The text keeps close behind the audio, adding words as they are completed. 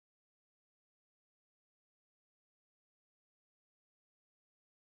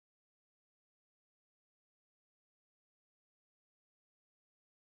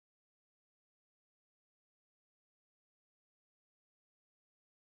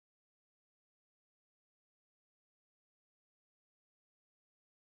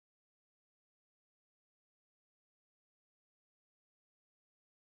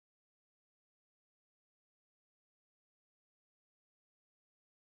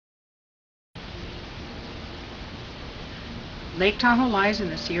Lake Tahoe lies in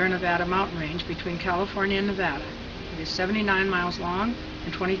the Sierra Nevada mountain range between California and Nevada. It is 79 miles long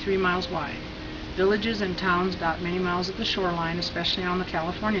and 23 miles wide. Villages and towns dot many miles of the shoreline, especially on the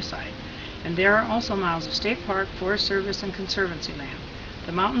California side. And there are also miles of state park, Forest Service, and conservancy land.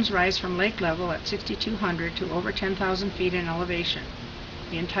 The mountains rise from lake level at 6,200 to over 10,000 feet in elevation.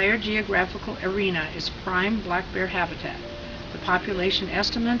 The entire geographical arena is prime black bear habitat. The population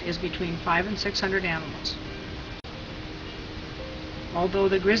estimate is between 500 and 600 animals. Although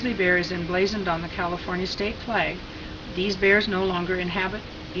the grizzly bear is emblazoned on the California state flag, these bears no longer inhabit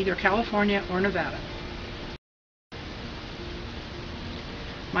either California or Nevada.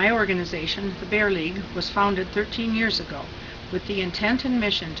 My organization, the Bear League, was founded 13 years ago with the intent and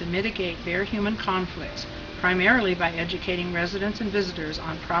mission to mitigate bear-human conflicts, primarily by educating residents and visitors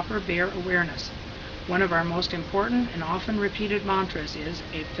on proper bear awareness. One of our most important and often repeated mantras is,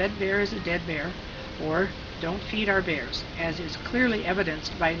 "A fed bear is a dead bear," or "Don't feed our bears," as is clearly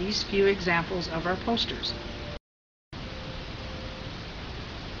evidenced by these few examples of our posters.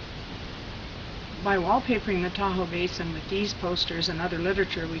 By wallpapering the Tahoe Basin with these posters and other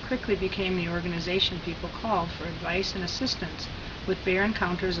literature, we quickly became the organization people called for advice and assistance with bear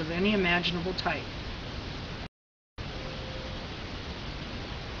encounters of any imaginable type.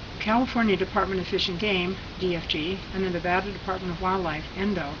 California Department of Fish and Game, DFG, and the Nevada Department of Wildlife,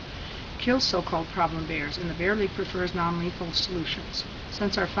 ENDO, kills so-called problem bears, and the Bear League prefers non-lethal solutions.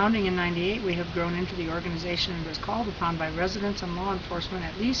 Since our founding in '98, we have grown into the organization and was called upon by residents and law enforcement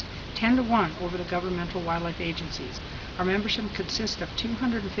at least 10 to 1 over the governmental wildlife agencies. Our membership consists of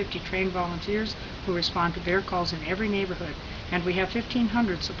 250 trained volunteers who respond to bear calls in every neighborhood, and we have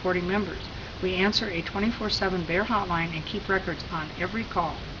 1,500 supporting members. We answer a 24/7 bear hotline and keep records on every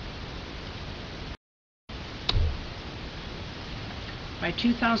call. By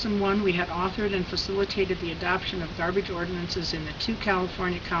 2001, we had authored and facilitated the adoption of garbage ordinances in the 2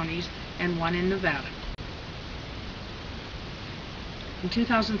 California counties and 1 in Nevada. In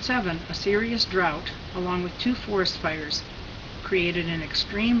 2007, a serious drought, along with 2 forest fires, created an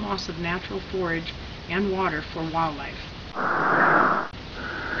extreme loss of natural forage and water for wildlife.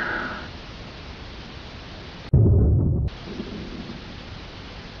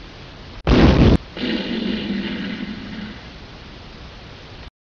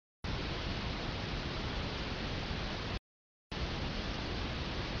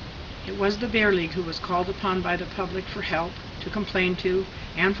 It was the Bear League who was called upon by the public for help, to complain to,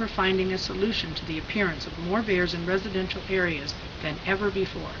 and for finding a solution to the appearance of more bears in residential areas than ever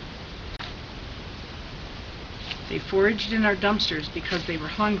before. They foraged in our dumpsters because they were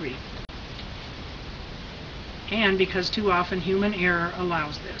hungry, and because too often human error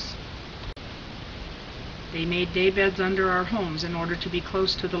allows this. They made daybeds under our homes in order to be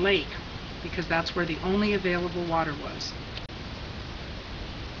close to the lake, because that's where the only available water was.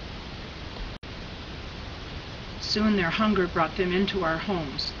 Soon their hunger brought them into our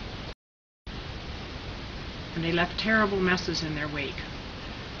homes, and they left terrible messes in their wake.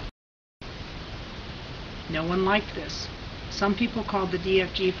 No one liked this. Some people called the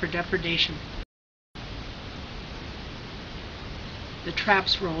DFG for depredation. The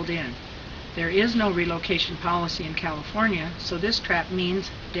traps rolled in. There is no relocation policy in California, so this trap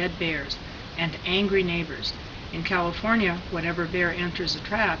means dead bears and angry neighbors. In California, whatever bear enters a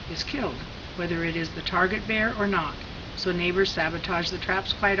trap is killed, whether it is the target bear or not. So neighbors sabotage the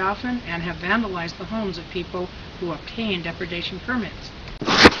traps quite often and have vandalized the homes of people who obtain depredation permits.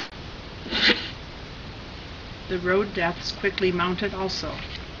 The road deaths quickly mounted also.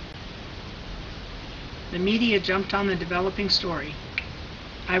 The media jumped on the developing story.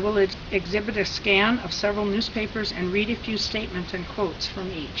 I will exhibit a scan of several newspapers and read a few statements and quotes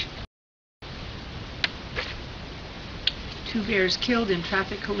from each. 2 bears killed in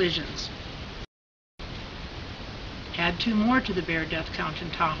traffic collisions. Add 2 more to the bear death count in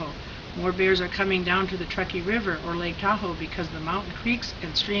Tahoe. More bears are coming down to the Truckee River or Lake Tahoe because the mountain creeks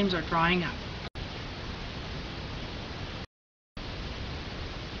and streams are drying up.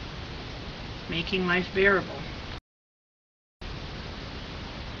 Making life bearable.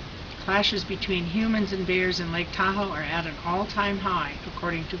 Clashes between humans and bears in Lake Tahoe are at an all-time high,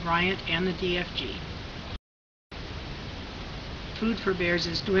 according to Bryant and the DFG. Food for bears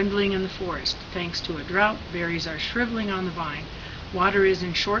is dwindling in the forest. Thanks to a drought, berries are shriveling on the vine. Water is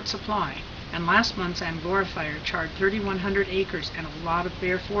in short supply, and last month's Angora fire charred 3,100 acres and a lot of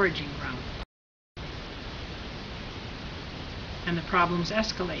bear foraging ground. And the problems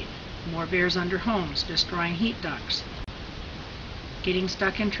escalate. More bears under homes, destroying heat ducts, getting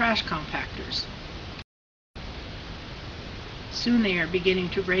stuck in trash compactors. Soon they are beginning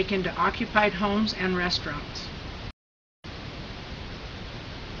to break into occupied homes and restaurants.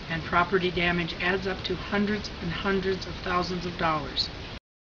 property damage adds up to hundreds and hundreds of thousands of dollars.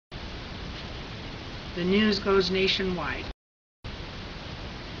 The news goes nationwide.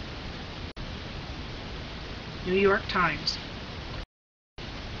 New York Times.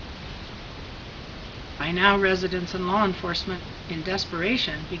 By now, residents and law enforcement, in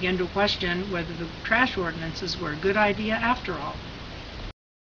desperation, began to question whether the trash ordinances were a good idea after all.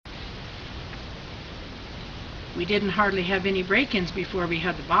 We didn't hardly have any break-ins before we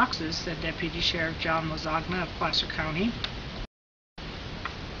had the boxes, said Deputy Sheriff John Lasagna of Placer County.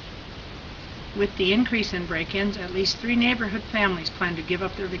 With the increase in break-ins, at least 3 neighborhood families plan to give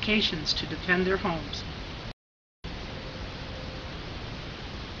up their vacations to defend their homes.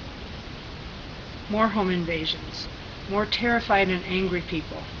 More home invasions, more terrified and angry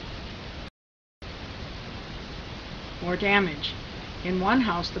people, more damage. In one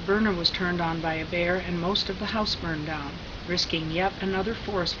house, the burner was turned on by a bear and most of the house burned down, risking yet another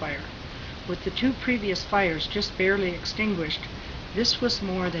forest fire. With the 2 previous fires just barely extinguished, this was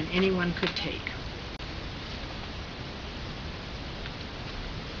more than anyone could take.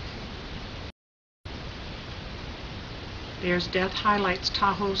 Bear's death highlights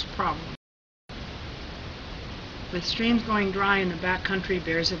Tahoe's problem. With streams going dry in the backcountry,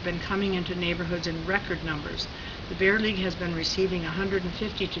 bears have been coming into neighborhoods in record numbers. The Bear League has been receiving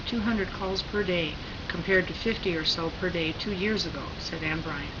 150 to 200 calls per day, compared to 50 or so per day 2 years ago, said Ann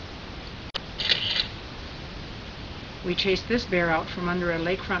Bryant. We chased this bear out from under a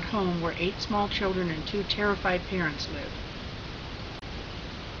lakefront home where 8 small children and 2 terrified parents live.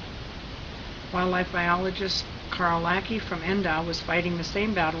 Wildlife biologist Carl Lackey from Endow was fighting the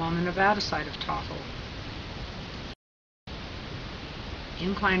same battle on the Nevada side of Tahoe.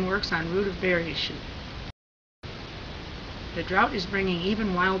 Incline works on root of bear issue. The drought is bringing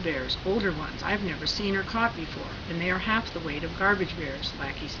even wild bears, older ones I've never seen or caught before, and they are half the weight of garbage bears,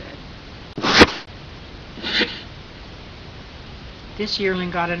 Lackey said. This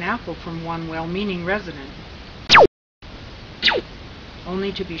yearling got an apple from one well-meaning resident,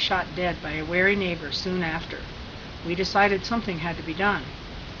 only to be shot dead by a wary neighbor soon after. We decided something had to be done.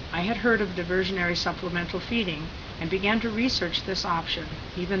 I had heard of diversionary supplemental feeding and began to research this option,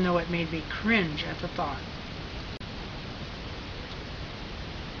 even though it made me cringe at the thought.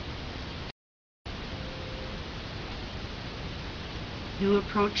 New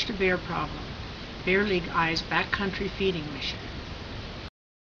approach to bear problem. Bear League eyes backcountry feeding mission.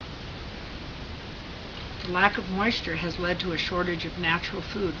 The lack of moisture has led to a shortage of natural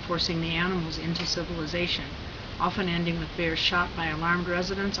food, forcing the animals into civilization, often ending with bears shot by alarmed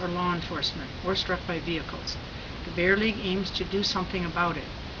residents or law enforcement, or struck by vehicles. The Bear League aims to do something about it,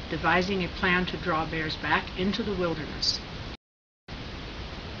 devising a plan to draw bears back into the wilderness.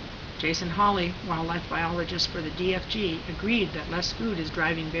 Jason Hawley, wildlife biologist for the DFG, agreed that less food is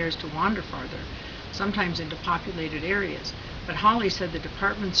driving bears to wander farther, sometimes into populated areas, but Hawley said the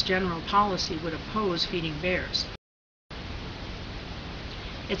department's general policy would oppose feeding bears.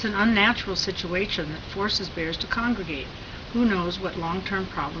 It's an unnatural situation that forces bears to congregate. Who knows what long-term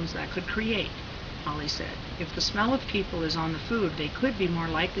problems that could create, Hawley said. If the smell of people is on the food, they could be more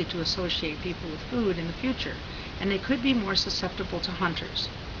likely to associate people with food in the future, and they could be more susceptible to hunters.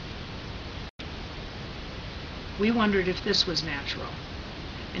 We wondered if this was natural,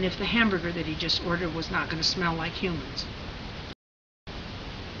 and if the hamburger that he just ordered was not going to smell like humans.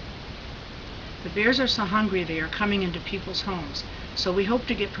 The bears are so hungry they are coming into people's homes, so we hope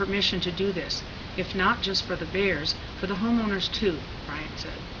to get permission to do this, if not just for the bears, for the homeowners too, Bryant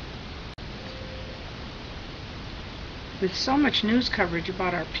said. With so much news coverage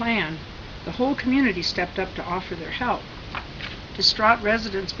about our plan, the whole community stepped up to offer their help. Distraught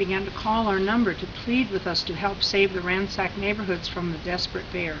residents began to call our number to plead with us to help save the ransacked neighborhoods from the desperate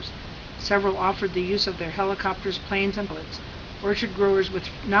bears. Several offered the use of their helicopters, planes, and bullets. Orchard growers with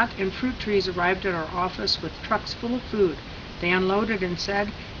nut and fruit trees arrived at our office with trucks full of food. They unloaded and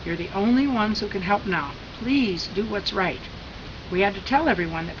said, "You're the only ones who can help now. Please do what's right." We had to tell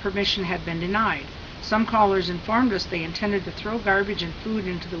everyone that permission had been denied. Some callers informed us they intended to throw garbage and food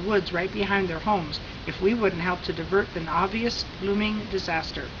into the woods right behind their homes if we wouldn't help to divert the obvious looming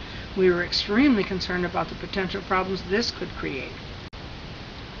disaster. We were extremely concerned about the potential problems this could create.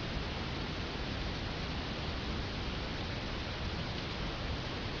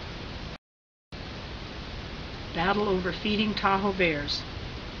 Battle over feeding Tahoe bears.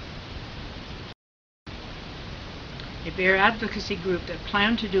 A bear advocacy group that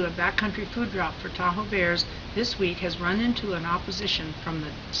planned to do a backcountry food drop for Tahoe bears this week has run into an opposition from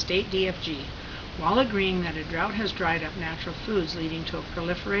the state DFG. While agreeing that a drought has dried up natural foods leading to a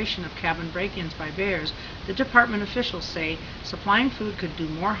proliferation of cabin break-ins by bears, the department officials say supplying food could do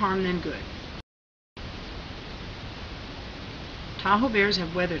more harm than good. Tahoe bears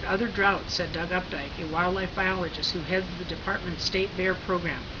have weathered other droughts, said Doug Updike, a wildlife biologist who heads the department's state bear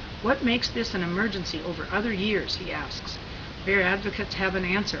program. What makes this an emergency over other years, he asks. Bear advocates have an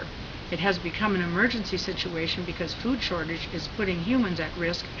answer. It has become an emergency situation because food shortage is putting humans at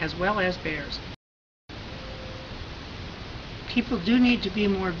risk as well as bears. People do need to be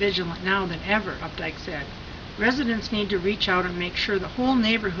more vigilant now than ever, Updike said. Residents need to reach out and make sure the whole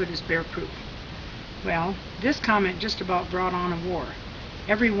neighborhood is bear-proof. Well, this comment just about brought on a war.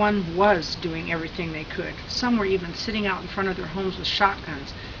 Everyone was doing everything they could. Some were even sitting out in front of their homes with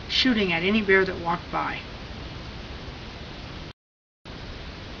shotguns, shooting at any bear that walked by.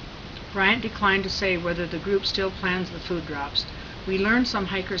 Bryant declined to say whether the group still plans the food drops. We learned some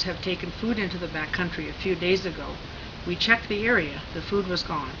hikers have taken food into the backcountry a few days ago. We checked the area, the food was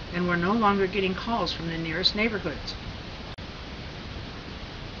gone, and we're no longer getting calls from the nearest neighborhoods.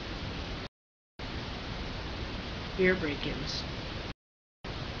 Bear break-ins.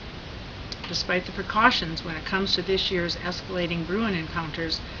 Despite the precautions when it comes to this year's escalating Bruin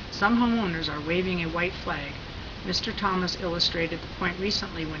encounters, some homeowners are waving a white flag. Mr. Thomas illustrated the point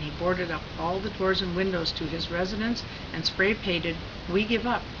recently when he boarded up all the doors and windows to his residence and spray-painted, "We give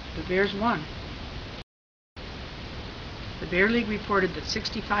up, the bears won." The Bear League reported that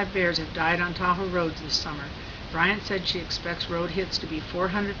 65 bears have died on Tahoe roads this summer. Bryant said she expects road hits to be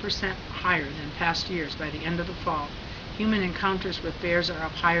 400% higher than past years by the end of the fall. Human encounters with bears are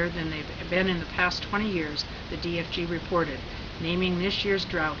up higher than they've been in the past 20 years, the DFG reported, naming this year's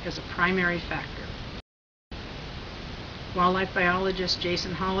drought as a primary factor. Wildlife biologist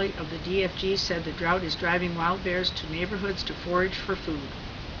Jason Hawley of the DFG said the drought is driving wild bears to neighborhoods to forage for food.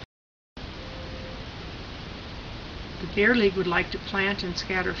 The Bear League would like to plant and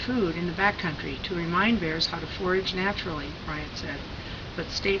scatter food in the backcountry to remind bears how to forage naturally, Bryant said,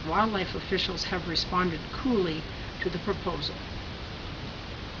 but state wildlife officials have responded coolly to the proposal.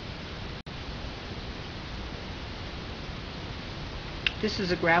 This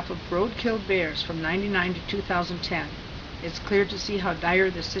is a graph of road-killed bears from 1999 to 2010. It's clear to see how dire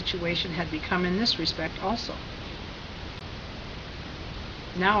the situation had become in this respect also.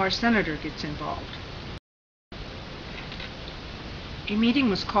 Now our senator gets involved. A meeting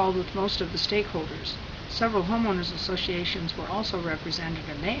was called with most of the stakeholders. Several homeowners associations were also represented,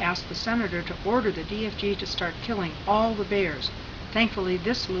 and they asked the senator to order the DFG to start killing all the bears. Thankfully,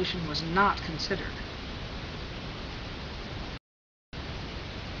 this solution was not considered.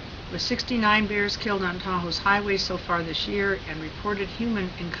 With 69 bears killed on Tahoe's highways so far this year and reported human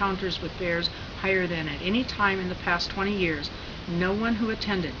encounters with bears higher than at any time in the past 20 years, no one who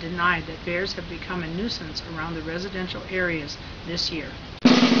attended denied that bears have become a nuisance around the residential areas this year.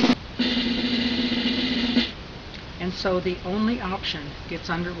 And so the only option gets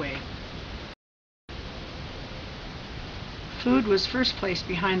underway. Food was first placed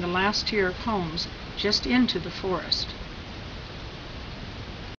behind the last tier of homes, just into the forest.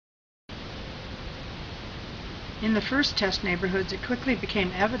 In the first test neighborhoods, it quickly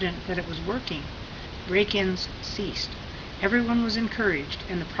became evident that it was working. Break-ins ceased. Everyone was encouraged,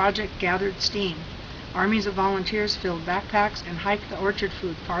 and the project gathered steam. Armies of volunteers filled backpacks and hiked the orchard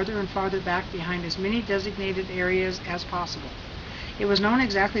food farther and farther back behind as many designated areas as possible. It was known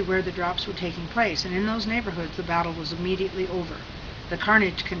exactly where the drops were taking place, and in those neighborhoods the battle was immediately over. The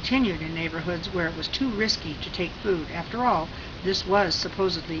carnage continued in neighborhoods where it was too risky to take food. After all, this was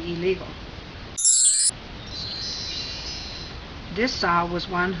supposedly illegal. This sow was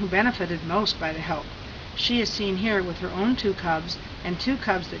one who benefited most by the help. She is seen here with her own 2 cubs and 2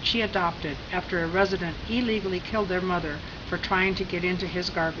 cubs that she adopted after a resident illegally killed their mother for trying to get into his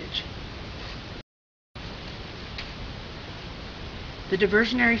garbage. The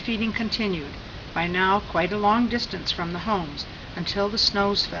diversionary feeding continued, by now quite a long distance from the homes, until the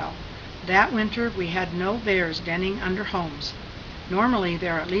snows fell. That winter we had no bears denning under homes. Normally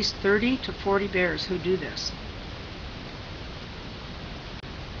there are at least 30 to 40 bears who do this.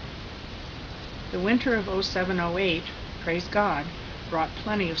 The winter of 07-08, praise God, brought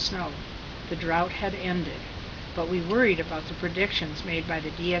plenty of snow. The drought had ended, but we worried about the predictions made by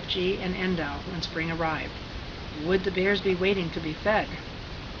the DFG and NDOW when spring arrived. Would the bears be waiting to be fed?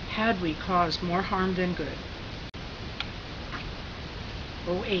 Had we caused more harm than good?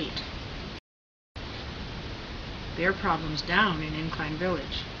 08. Bear problems down in Incline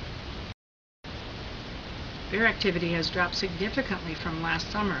Village. Bear activity has dropped significantly from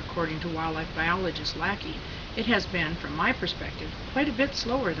last summer, according to wildlife biologist Lackey. It has been, from my perspective, quite a bit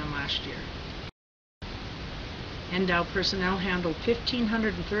slower than last year. NDOW personnel handled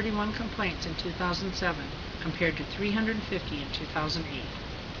 1,531 complaints in 2007 compared to 350 in 2008.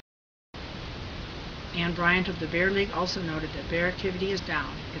 Ann Bryant of the Bear League also noted that bear activity is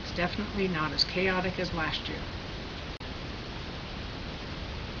down. It's definitely not as chaotic as last year.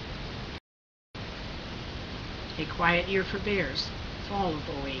 A quiet year for bears, fall of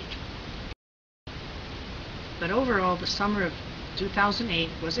 '08. But overall, the summer of 2008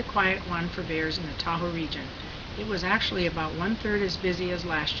 was a quiet one for bears in the Tahoe region. It was actually about 1/3 as busy as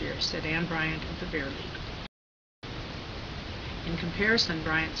last year, said Ann Bryant of the Bear League. In comparison,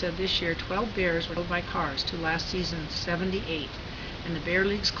 Bryant said this year 12 bears were killed by cars to last season's 78, and the Bear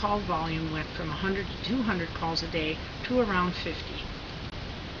League's call volume went from 100 to 200 calls a day to around 50.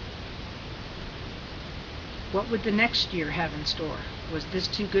 What would the next year have in store? Was this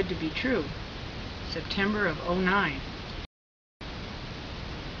too good to be true? September of '09.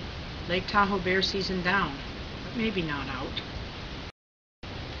 Lake Tahoe bear season down, but maybe not out.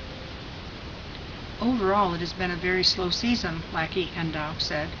 Overall, it has been a very slow season, Lackey NDOW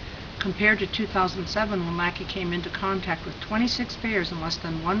said, compared to 2007 when Lackey came into contact with 26 bears in less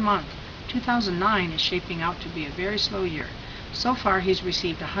than 1 month. 2009 is shaping out to be a very slow year. So far, he's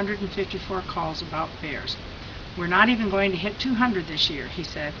received 154 calls about bears. We're not even going to hit 200 this year, he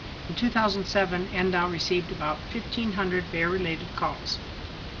said. In 2007, NDOW received about 1,500 bear-related calls.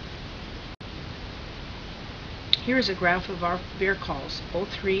 Here is a graph of our bear calls,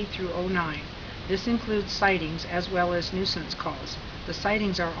 '03 through '09. This includes sightings as well as nuisance calls. The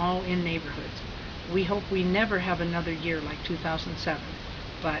sightings are all in neighborhoods. We hope we never have another year like 2007.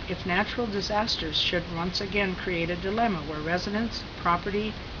 But if natural disasters should once again create a dilemma where residents,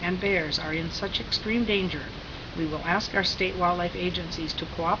 property, and bears are in such extreme danger, we will ask our state wildlife agencies to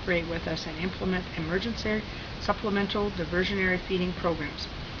cooperate with us and implement emergency supplemental diversionary feeding programs.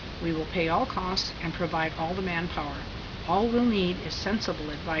 We will pay all costs and provide all the manpower. All we'll need is sensible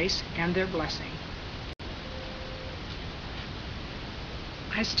advice and their blessing.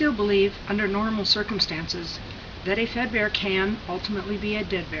 I still believe, under normal circumstances, that a fed bear can ultimately be a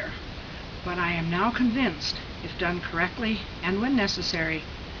dead bear, but I am now convinced, if done correctly and when necessary,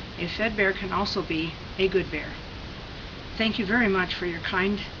 a fed bear can also be a good bear. Thank you very much for your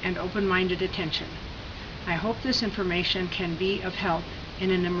kind and open-minded attention. I hope this information can be of help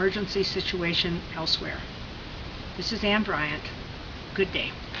in an emergency situation elsewhere. This is Ann Bryant. Good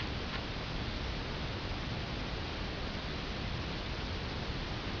day.